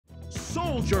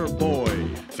Soldier Boy.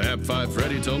 Fab Five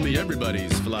Freddy told me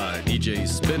everybody's fly.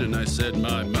 DJ's spinning, I said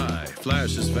my.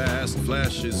 Flash is fast,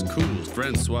 Flash is cool.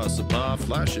 Francois Sapah,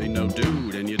 Flash ain't no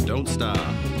dude, and you don't stop.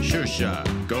 Sure shot,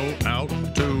 go out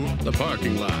to the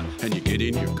parking lot, and you get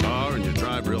in your car and you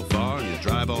drive real far, and you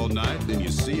drive all night, then you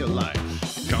see a light.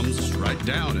 Comes right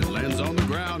down and lands on the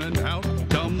ground, and out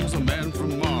comes a man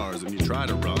from Mars, and you try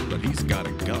to run, but he's got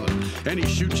a gun, and he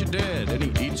shoots you dead, and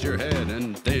he eats your head,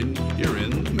 and then you're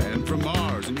in the Man from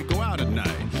Mars, and you go out at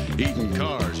night, eating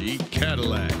cars, you eat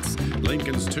Cadillacs,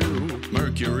 Lincolns too,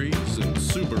 Mercuries and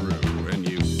Subaru, and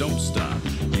you don't stop,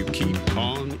 you keep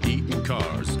on eating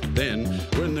cars. Then,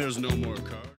 when there's no more cars,